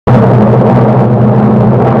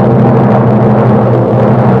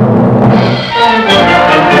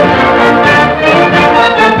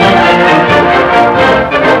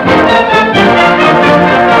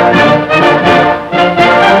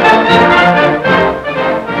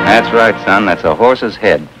That's right, son. That's a horse's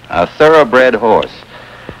head. A thoroughbred horse.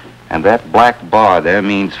 And that black bar there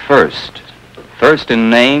means first. First in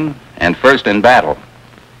name and first in battle.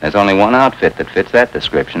 There's only one outfit that fits that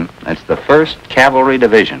description. That's the 1st Cavalry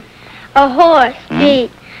Division. A horse,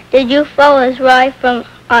 gee. Did you fellas ride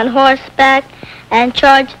on horseback and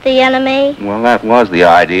charge the enemy? Well, that was the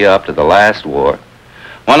idea up to the last war.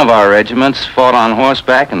 One of our regiments fought on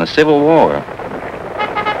horseback in the Civil War.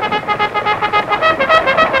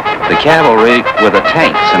 The cavalry were the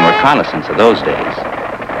tanks and reconnaissance of those days.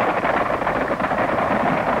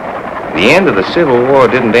 The end of the Civil War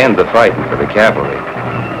didn't end the fighting for the cavalry.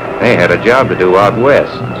 They had a job to do out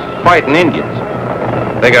west, fighting Indians.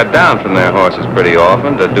 They got down from their horses pretty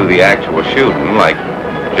often to do the actual shooting, like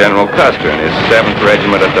General Custer and his 7th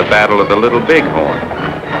Regiment at the Battle of the Little Bighorn.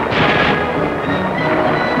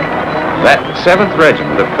 That 7th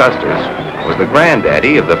Regiment of Custer's was the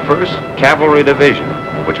granddaddy of the 1st Cavalry Division,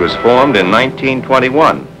 which was formed in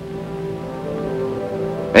 1921.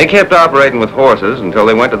 They kept operating with horses until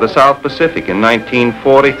they went to the South Pacific in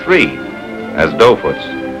 1943 as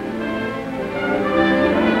Doughfoots.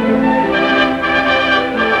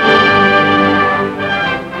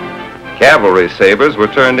 Cavalry sabers were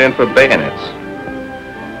turned in for bayonets.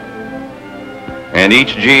 And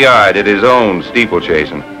each GI did his own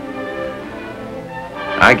steeplechasing.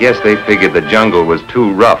 I guess they figured the jungle was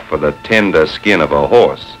too rough for the tender skin of a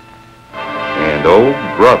horse. And oh,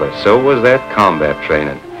 brother, so was that combat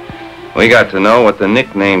training. We got to know what the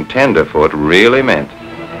nickname Tenderfoot really meant.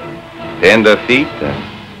 Tender feet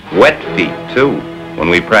and wet feet, too,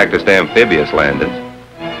 when we practiced amphibious landings.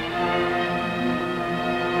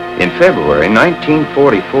 In February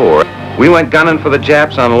 1944, we went gunning for the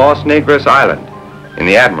Japs on Los Negros Island in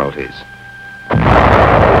the Admiralties.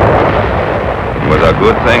 It was a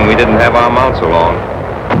good thing we didn't have our mounts along.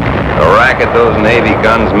 The racket those Navy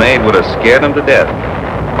guns made would have scared them to death,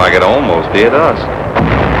 like it almost did us.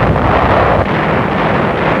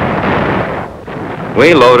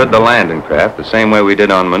 We loaded the landing craft the same way we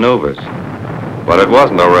did on maneuvers, but it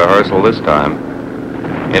wasn't a rehearsal this time.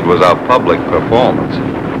 It was a public performance.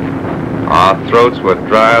 Our throats were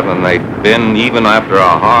drier than they'd been even after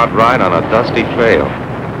a hard ride on a dusty trail.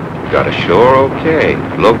 Got ashore okay,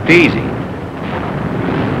 looked easy.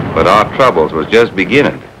 But our troubles was just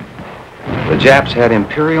beginning. The Japs had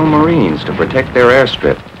Imperial Marines to protect their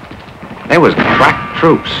airstrip. They was crack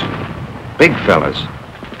troops, big fellas,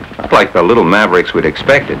 not like the little mavericks we'd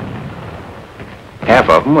expected. Half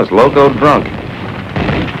of them was loco drunk.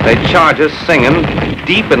 They'd charge us singing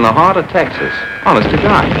deep in the heart of Texas, honest to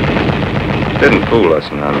God. Didn't fool us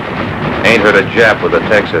none. Ain't heard a Jap with a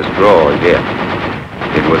Texas drawl yet.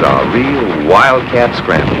 It was a real wildcat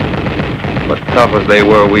scramble. But tough as they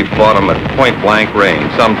were, we fought them at point-blank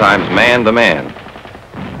range, sometimes man to man.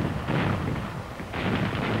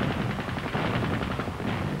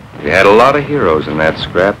 We had a lot of heroes in that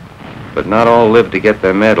scrap, but not all lived to get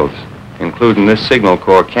their medals, including this Signal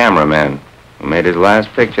Corps cameraman who made his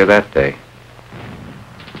last picture that day.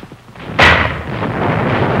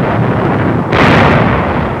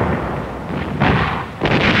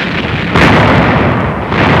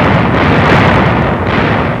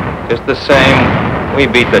 Just the same, we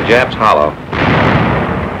beat the Japs hollow.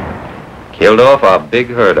 Killed off a big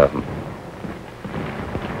herd of them.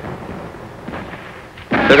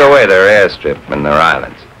 Took away their airstrip and their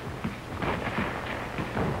islands.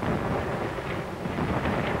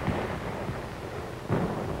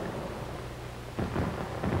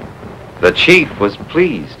 The chief was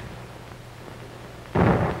pleased.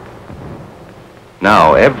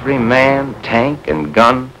 Now every man, tank, and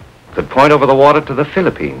gun could point over the water to the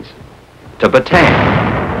Philippines, to Bataan.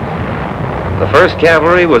 The 1st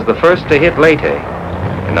Cavalry was the first to hit Leyte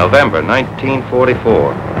in November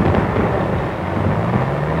 1944.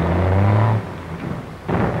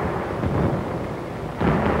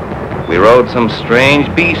 We rode some strange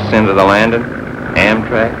beasts into the landing.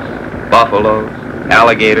 Amtraks, buffaloes,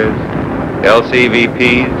 alligators,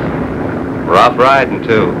 LCVPs. Rough riding,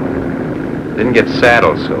 too. Didn't get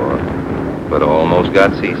saddle sore, but almost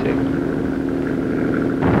got seasick.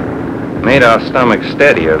 Made our stomachs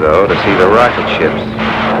steadier, though, to see the rocket ships.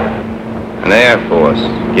 And the Air Force,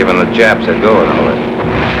 giving the Japs a go and all that.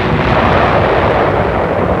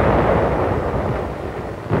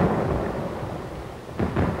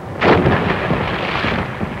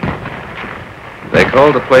 They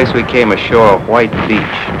called the place we came ashore White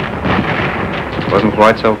Beach. It wasn't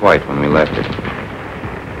quite so white when we left it.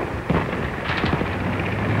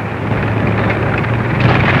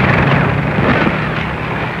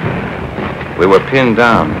 We were pinned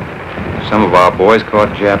down. Some of our boys caught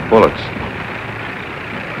Jap bullets.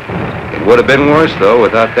 It would have been worse, though,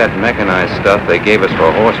 without that mechanized stuff they gave us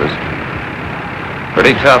for horses.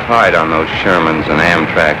 Pretty tough hide on those Shermans and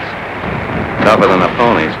Amtraks. Tougher than the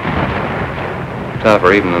ponies.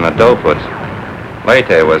 Tougher even than the doughfoots.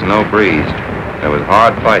 Leyte was no breeze. There was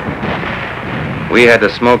hard fighting. We had to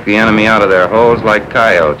smoke the enemy out of their holes like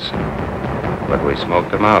coyotes. But we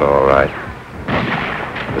smoked them out all right.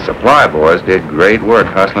 The supply boys did great work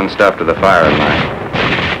hustling stuff to the firing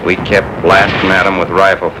line. We kept blasting at them with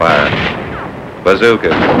rifle fire.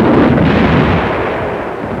 Bazookas.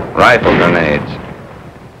 Rifle grenades.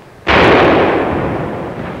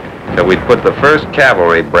 Till we'd put the first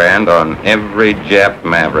cavalry brand on every Jap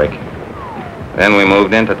Maverick. Then we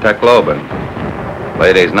moved into Tacloban,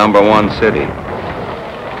 Leyte's #1 city.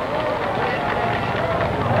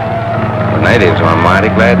 The natives were mighty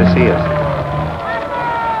glad to see us.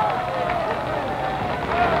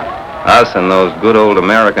 Us and those good old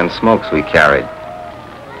American smokes we carried.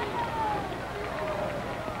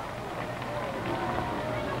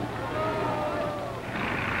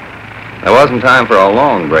 There wasn't time for a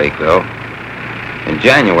long break, though. In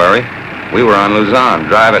January, we were on Luzon,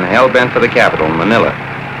 driving hell-bent for the capital, Manila.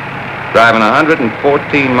 Driving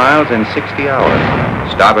 114 miles in 60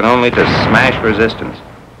 hours, stopping only to smash resistance.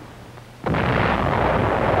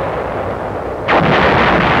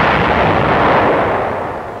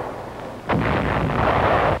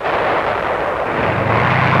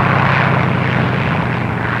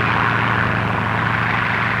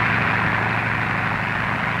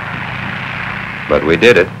 But we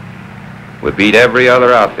did it. We beat every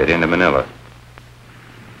other outfit into Manila.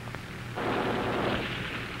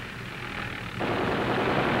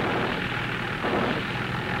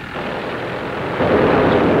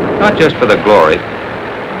 Not just for the glory,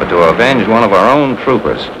 but to avenge one of our own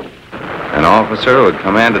troopers. An officer who had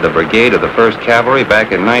commanded the brigade of the 1st Cavalry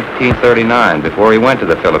back in 1939 before he went to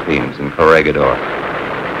the Philippines in Corregidor.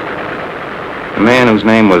 A man whose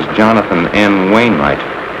name was Jonathan N. Wainwright.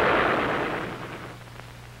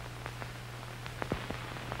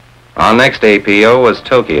 Our next APO was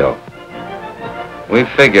Tokyo. We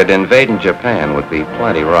figured invading Japan would be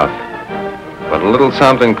plenty rough. But a little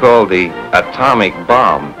something called the atomic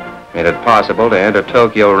bomb made it possible to enter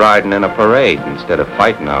Tokyo riding in a parade instead of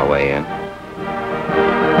fighting our way in.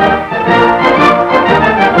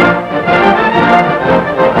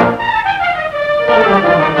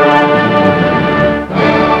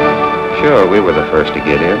 Sure, we were the first to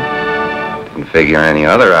get in. Didn't figure any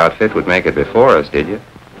other outfit would make it before us, did you?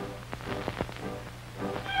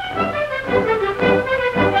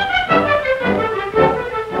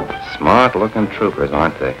 Smart-looking troopers,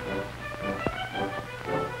 aren't they?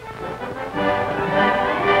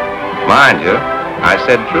 Mind you, I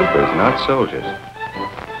said troopers, not soldiers.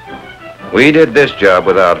 We did this job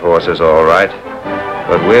without horses, all right,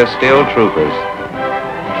 but we're still troopers.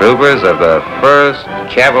 Troopers of the 1st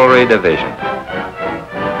Cavalry Division.